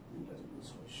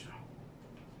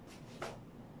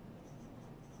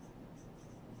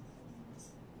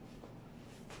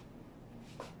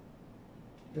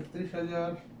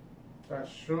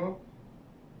 33,400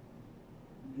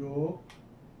 যোগ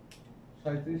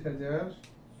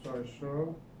 37,600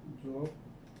 যোগ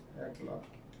 1,00,000,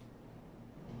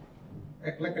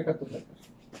 1,71,000 টাকা।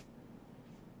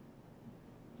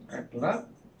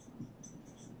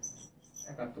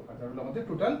 1,71,000 হলো আমাদের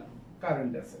টোটাল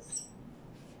কারেন্ট অ্যাসেট।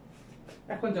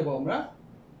 এখন যাব আমরা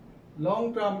লং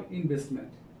টার্ম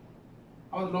ইনভেস্টমেন্ট।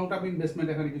 আমাদের লং টার্ম ইনভেস্টমেন্ট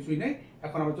এখানে কিছুই নেই।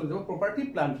 এখন আমরা চলে যাব property,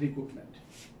 plant, equipment.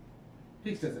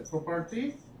 Fixed asset, property,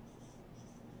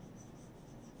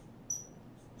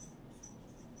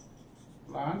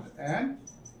 plant and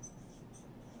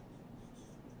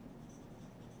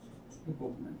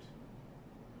equipment.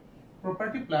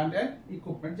 Property, plant and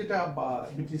equipment যেটা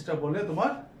ব্রিটিশরা বলে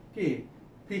তোমার কি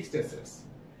ফিক্সড অ্যাসেটস।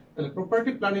 তাহলে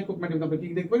প্রপার্টি, প্ল্যান্ট, ইকুইপমেন্ট আমরা কি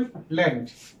দেখবেন? ল্যান্ড।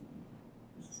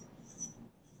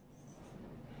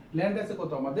 ল্যান্ড আছে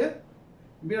কত আমাদের?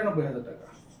 92,000 টাকা।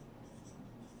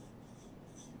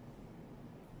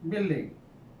 বিল্ডিং,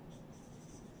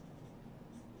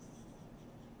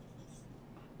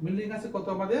 বিল্ডিং আছে কত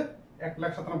আমাদের?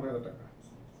 1,97,000 টাকা।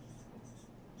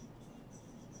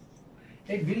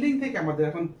 এই বিল্ডিং থেকে আমাদের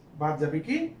এখন বাদ যাবে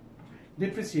কি?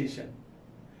 ডেপ্রিসিয়েশন।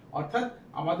 অর্থাৎ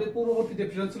আমাদের পূর্ববর্তী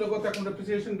ডেপ্রিসিয়েশন ছিল কত? এখন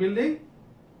ডেপ্রিসিয়েশন বিল্ডিং,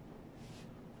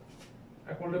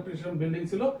 এখন ডেপ্রিসিয়েশন বিল্ডিং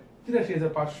ছিল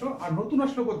 83,500, আর নতুন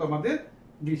আসলো কত আমাদের?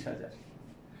 20,000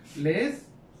 লেস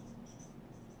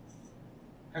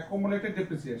অ্যাকুমুলেটেড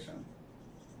ডেপ্রিসিয়েশন।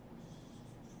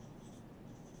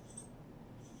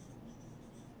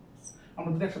 আমরা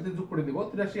দুটো একসাথে যোগ করে দেব।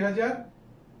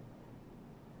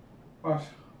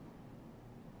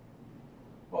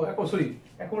 83,500 সরি,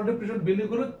 অ্যাকুমুলেটেড ডেপ্রিসিয়েশন বিল্ডিং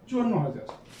হলো 54,000,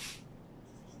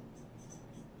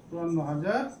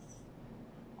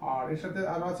 আর এর সাথে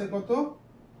আরো আছে কত?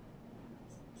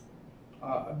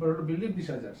 বিল্ডিং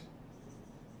 20,000।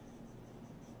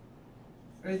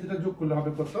 এই দুটো যোগ করলে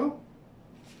হবে কত?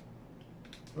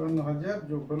 54,000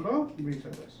 যোগ হলো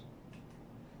 20,000,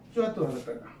 74,000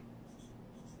 টাকা।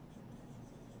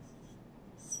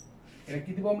 এটা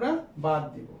কি দিব আমরা? বাদ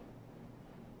দিব।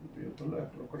 বিয়োগ হলো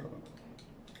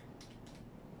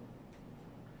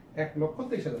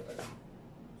 1,23,000 টাকা।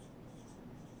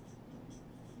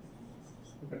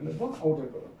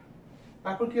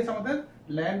 তারপর কি আছে আমাদের?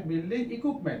 Land, building,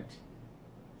 equipment.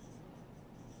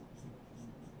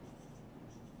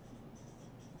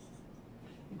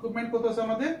 ইকুইপমেন্ট কত আছে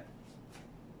আমাদের?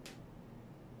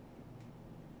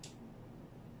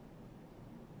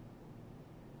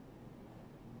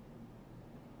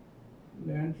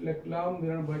 ল্যান্ড লিখলাম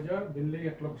 99,000, বিল্ডিং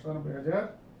 1,97,000,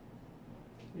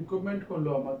 ইকুইপমেন্ট হলো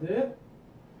আমাদের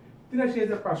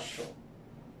 83,500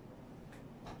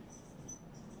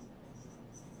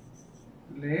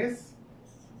 লেস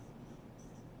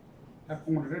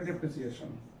অ্যাকুমুলেটেড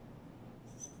ডেপ্রিসিয়েশন।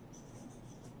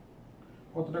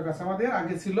 কত টাকা আছে আমাদের?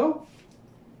 আগে ছিল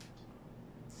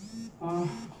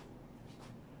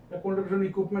অ্যাকাউন্টের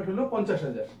ইকুইপমেন্ট হলো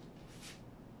 50,000,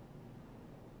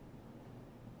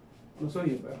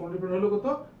 সরি অ্যাকাউন্টের হলো কত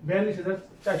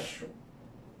 42,400,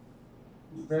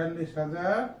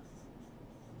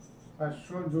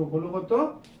 42,400 যোগ হলো কত,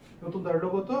 নতুন দাঁড়ালো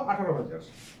কত 18,000,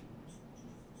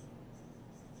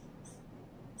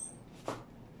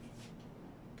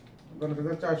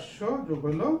 42,400 যোগ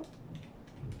হলো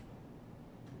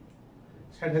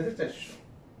 60,400,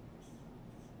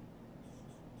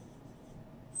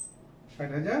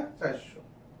 60,400।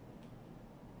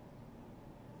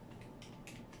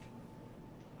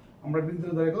 আমরা বিন্দু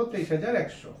ধরে কত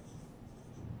 23,100।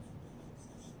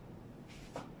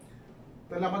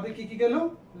 তাহলে আমাদের কি কি গেল,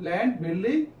 ল্যান্ড,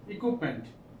 বিল্ডিং, ইকুইপমেন্ট।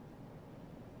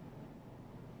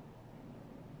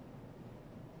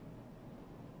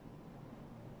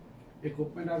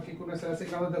 ইকুইপমেন্ট আর কি কোন আছে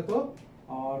কারণ দেখো,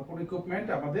 আর কোন ইকুইপমেন্ট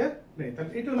আমাদের নেই,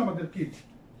 তাহলে এটা হলো আমাদের কি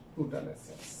টোটাল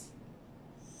অ্যাসেটস।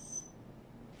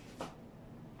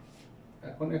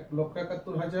 এখন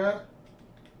 1,71,000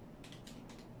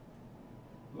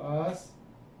 প্লাস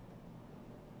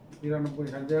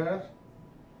 92,000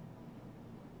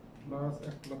 প্লাস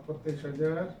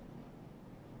 1,23,000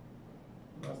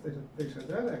 প্লাস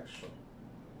 23,100,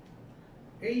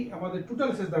 এই আমাদের টোটাল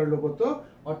অ্যাসেটস দাঁড়ালো কত,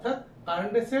 অর্থাৎ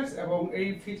কারেন্ট অ্যাসেটস এবং এই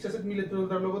ফিক্সড অ্যাসেট মিলে টোটাল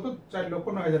দাঁড়ালো কত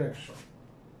 4,09,100,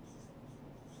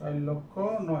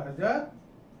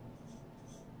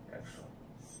 4,09,100।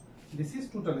 This is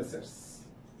total assets.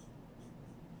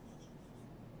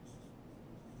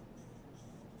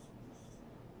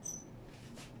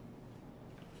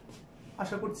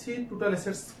 আশা করছি টোটাল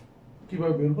অ্যাসেটস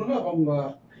কিভাবে বের হলো এবং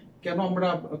কেন আমরা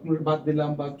বাদ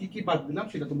দিলাম বা কি কি বাদ দিলাম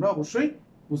সেটা তোমরা অবশ্যই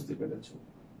বুঝতে পেরেছো।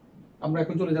 আমরা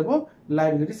এখন চলে যাব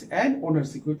লাইবিলিটিস এন্ড ওনার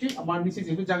সিকিউরিটি। আমার নিচে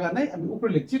যেহেতু জায়গা নাই আমি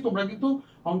উপরে লিখছি, তোমরা কিন্তু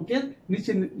অঙ্কের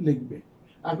নিচে লিখবে।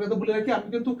 আপনাদের বলে রাখি আমি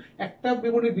কিন্তু একটা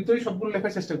বিবরণীর ভিতরে সবগুলো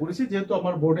লেখার চেষ্টা করেছি, যেহেতু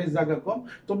আমার বোর্ডের জায়গা কম।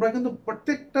 তোমরা কিন্তু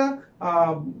প্রত্যেকটা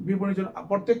বিবরণীর জন্য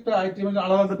প্রত্যেকটা আইটেমের জন্য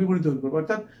আলাদা আলাদা বিবরণী তৈরি করবে,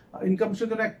 অর্থাৎ ইনকাম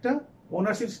স্টেটমেন্টের জন্য একটা,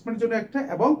 ওনারশিপ স্টেটমেন্টের জন্য একটা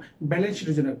এবং ব্যালেন্স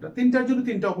শিটের জন্য একটা, তিনটার জন্য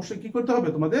তিনটা অবশ্যই কি করতে হবে,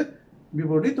 তোমাদের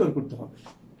বিবরণী তৈরি করতে হবে।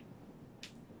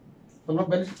 তোমরা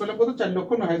ব্যালেন্স শিট পেলে কত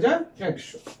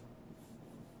 4,09,100।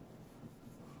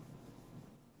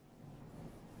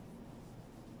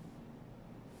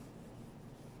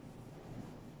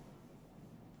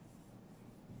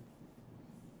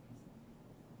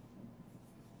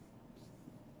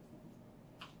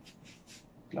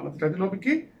 আমাদের টাইটেল হবে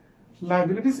কি,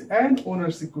 লায়াবিলিটিস এন্ড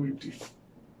ওনার সিকিউরিটি।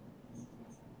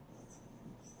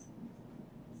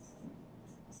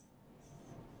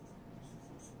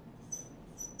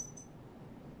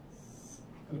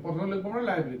 প্রথমে লিখবো আমরা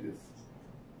লায়াবিলিটিস,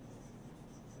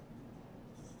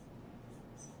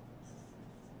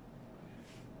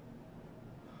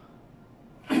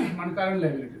 মানে কারেন্ট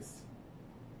লায়াবিলিটিস।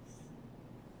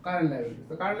 কারেন্ট লায়াবিলিটিস,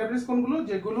 তো কারেন্ট লায়াবিলিটিস কোনগুলো,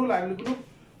 যেগুলো লায়াবিলিটিগুলো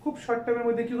খুব শর্ট টাইমের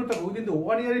মধ্যে কি করতে হবে, উইদিন দ্য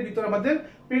 1 ইয়ারের ভিতর আমাদের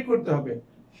পে করতে হবে,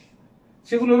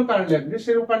 সেগুলো হলো কারেন্ট লায়াবিলিটি।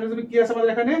 সেরকম কারেন্ট লায়াবিলিটি কি আছে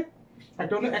আমাদের এখানে,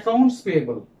 একটা হলো অ্যাকাউন্টস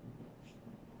পেয়েবল।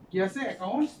 কি আছে,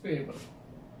 অ্যাকাউন্টস পেয়েবল।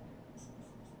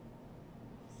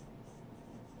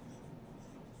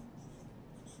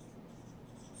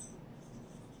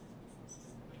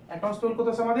 অ্যাকাউন্টস পেয়েবল কত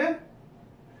আছে আমাদের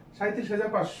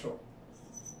 37,500।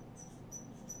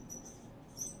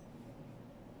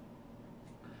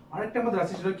 আরেকটা আমাদের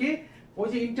আছে সেটা কি, ওই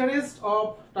যে ইন্টারেস্ট অফ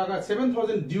টাকা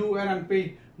 7,000 due and unpaid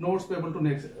notes payable two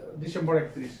next December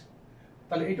 31,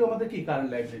 তাহলে এটাও আমাদের কি কারেন্ট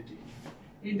লায়াবিলিটি,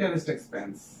 ইন্টারেস্ট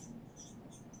এক্সপেন্স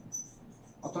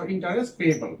অথবা ইন্টারেস্ট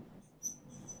পেয়েবল।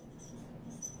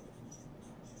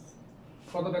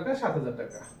 কত টাকা, 7,000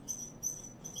 টাকা।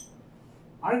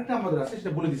 আরেকটা আমাদের আছে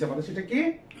সেটা বলে দিচ্ছি আমাদের, সেটা কি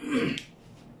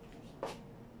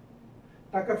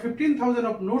টাকা 15,000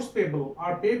 of notes payable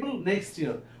R payable next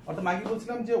year, অর্থাৎ আগে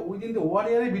বলছিলাম যে উইদিন দ্য 1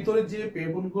 ইয়ারের ভিতরে যে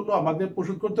পেয়েবল গুলো আমাদের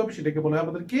পরিশোধ করতে হবে সেটাকে বলা হয়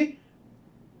আমাদের কি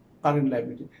কারেন্ট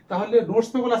লায়াবিলিটি। তাহলে নোটস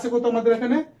পেয়েবল আছে কত আমাদের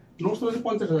এখানে, নোটস পেয়েবল আছে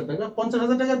 50,000 টাকা।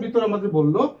 50,000 টাকার ভিতরে আমাদের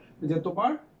বললো যে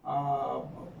তোমার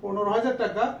 15,000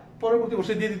 টাকা পরবর্তী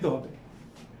বছর দিয়ে দিতে হবে,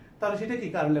 তাহলে সেটা কি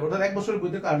কারেন্ট লায়াবিলিটি, অর্থাৎ 1 বছরের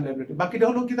ভিতরে কারেন্ট লায়াবিলিটি। বাকিটা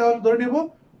হলো কি, তাহলে ধরে নেব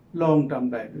লং টার্ম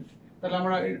লায়াবিলিটি। তাহলে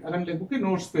আমরা এখানে লিখব কি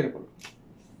নোটস পেয়েবল।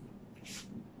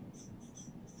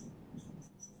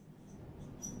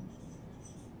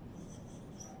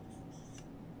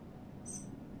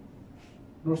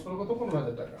 নোটস পেয়েবল কত,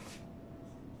 15,000 টাকা।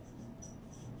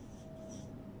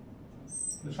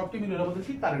 সবটি মিলে আমাদের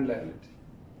কি current liability.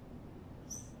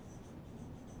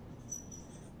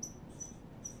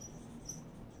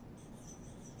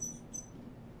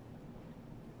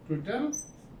 Total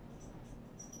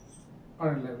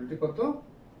current liability কত,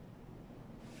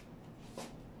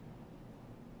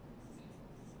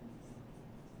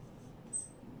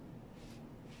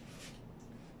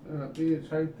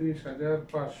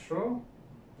 37,500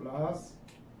 প্লাস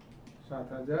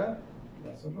 7,000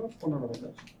 প্লাস হলো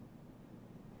 15,000,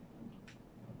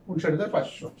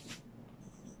 59,500,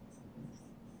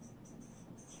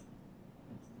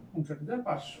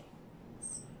 59,500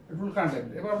 এটা হলো কারেন্ট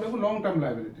লায়াবিলিটি। এবার আমরা দেখব লং টার্ম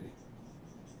লায়াবিলিটি।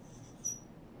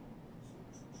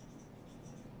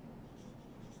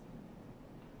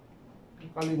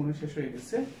 কালি মনে শেষ হয়ে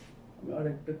গেছে, আমি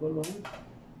আরেকটা কলম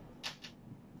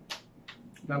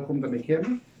লাল কলমটা লিখে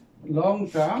আমি long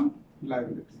term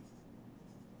liability.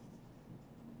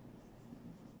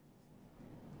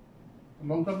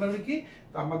 Long term liability কি?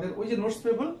 আমাদের ওই যে নোটস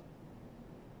পেবল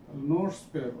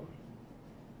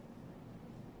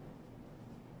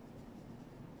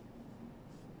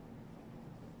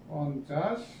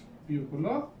 50 বিয়োগ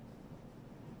হলো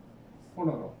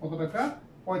 15, কত টাকা?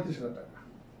 35,000 টাকা।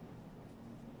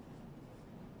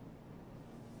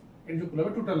 এগুলো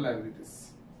হবে টোটাল লায়াবিলিটিস।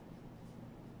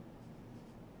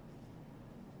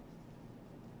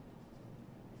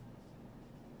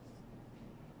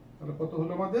 তাহলে কত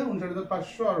হলো আমাদের?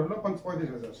 59,500 আর হলো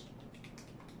 35,000,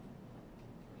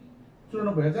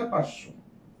 94,500।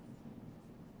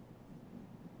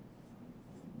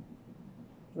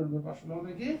 94,500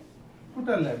 হলো কি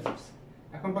টোটাল লায়াবিলিটিস।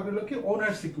 এখন বাকি হলো কি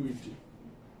ওনার সিকিউরিটি।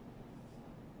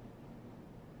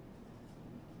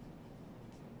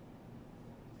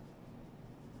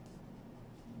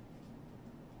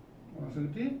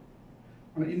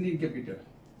 মানে ইন্ডিয়ান ক্যাপিটাল।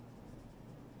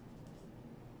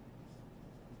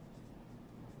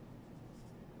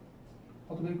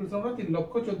 কত বের করেছি আমরা?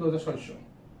 3,14,600,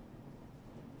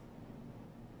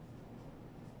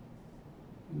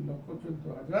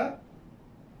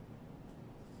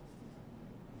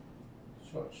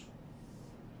 3,14,600।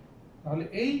 তাহলে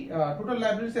এই টোটাল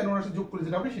লায়াবিলিটিস এন্ড ওনারশিপ যোগ করে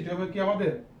যেটা হবে সেটা হবে কি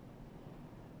আমাদের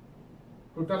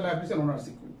total liabilities and owner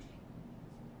security.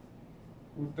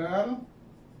 Total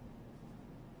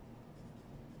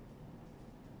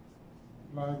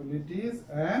liabilities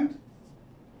and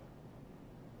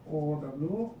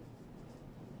OW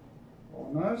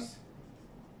owners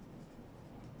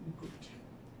equity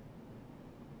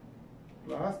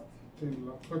plus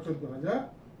 3,14,600,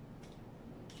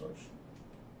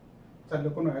 4,09,100,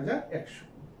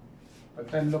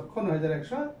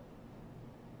 4,09,100,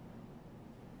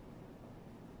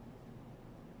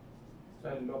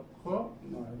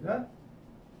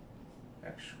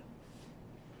 4,09,100।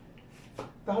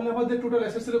 তাহলে আমাদের টোটাল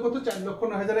অ্যাসেটস ছিল কত?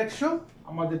 4,09,100।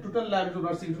 আমাদের টোটাল লায়াবিলিটি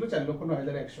ওনার সিকিউরিটি ছিল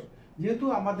 4,09,100। যেহেতু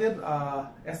আমাদের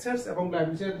অ্যাসেটস এবং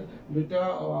লায়াবিলিটির দুইটা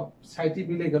সাইডই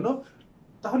মিলে গেল,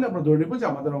 তাহলে আমরা ধরে নেব যে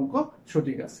আমাদের অঙ্ক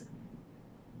সঠিক আছে।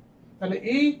 তাহলে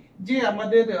এই যে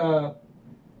আমাদের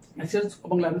অ্যাসেটস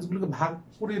এবং লায়াবিলিটিস গুলোকে ভাগ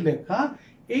করে লেখা,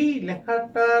 এই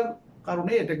লেখাটার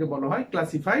কারণে এটাকে বলা হয়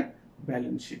ক্লাসিফাইড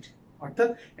ব্যালেন্স শিট। অর্থাৎ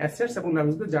অ্যাসেটস এবং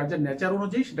লায়াবিলিটি যার যার নেচার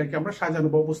অনুযায়ী সেটাকে আমরা সাজানো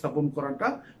বা উপস্থাপন করাটা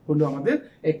হলো আমাদের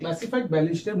এই ক্লাসিফাইড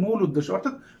ব্যালেন্স শিটের মূল উদ্দেশ্য।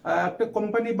 অর্থাৎ একটা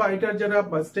কোম্পানি বা এটার যারা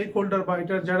স্টেক হোল্ডার বা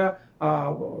এটার যারা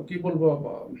কি বলবো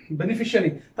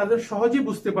বেনিফিশিয়ারি, তাদের সহজেই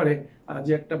বুঝতে পারে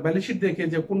যে একটা ব্যালেন্স শিট দেখে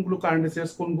যে কোনগুলো কারেন্ট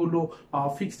অ্যাসেটস, কোনগুলো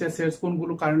ফিক্সড অ্যাসেটস,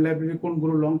 কোনগুলো কারেন্ট লায়াবিলিটি,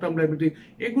 কোনগুলো লং টার্ম লায়াবিলিটি,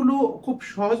 এগুলো খুব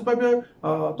সহজভাবে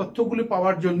তথ্যগুলি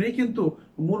পাওয়ার জন্যই কিন্তু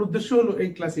মূল উদ্দেশ্য হলো এই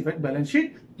ক্লাসিফাইড ব্যালেন্স শিট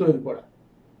তৈরি করা।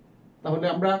 তাহলে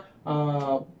আমরা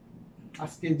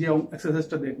আজকে যে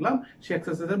এক্সারসাইজটা দেখলাম সেই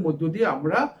এক্সারসাইজের মধ্য দিয়ে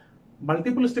আমরা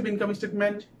মাল্টিপল স্টেপ ইনকাম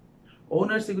স্টেটমেন্ট,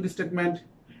 ওনার সিকিউরিটি স্টেটমেন্ট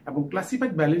এবং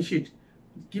ক্লাসিফাইড ব্যালেন্স শিট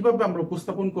কিভাবে আমরা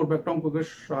উপস্থাপন করবো, একটা অঙ্ককে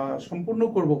সম্পূর্ণ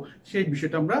করব, সেই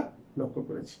বিষয়টা আমরা লক্ষ্য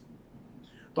করেছি।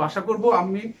 তো আশা করব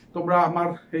তোমরা আমার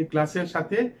এই ক্লাসের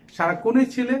সাথে সারাক্ষণই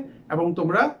ছিলে এবং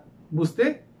তোমরা বুঝতে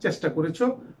চেষ্টা করেছো।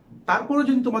 তারপরে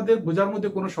যদি তোমাদের বোঝার মধ্যে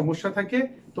কোনো সমস্যা থাকে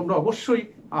তোমরা অবশ্যই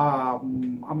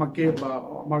আমাকে বা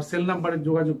আমার সেল নাম্বারে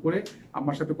যোগাযোগ করে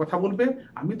আমার সাথে কথা বলবে,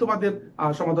 আমি তোমাদের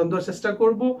সমাধান দেওয়ার চেষ্টা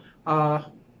করব।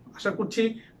 আশা করছি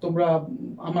তোমরা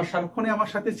সারাক্ষণে আমার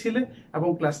সাথে ছিলে এবং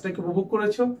ক্লাসটাকে উপভোগ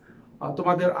করেছো।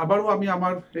 তোমাদের আবারও আমি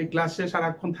আমার এই ক্লাসে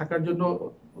সারাক্ষণ থাকার জন্য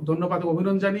ধন্যবাদ ও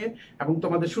অভিনন্দন জানিয়ে এবং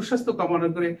তোমাদের সুস্বাস্থ্য কামনা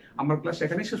করে আমার ক্লাস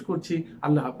এখানেই শেষ করছি।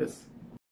 আল্লাহ হাফেজ।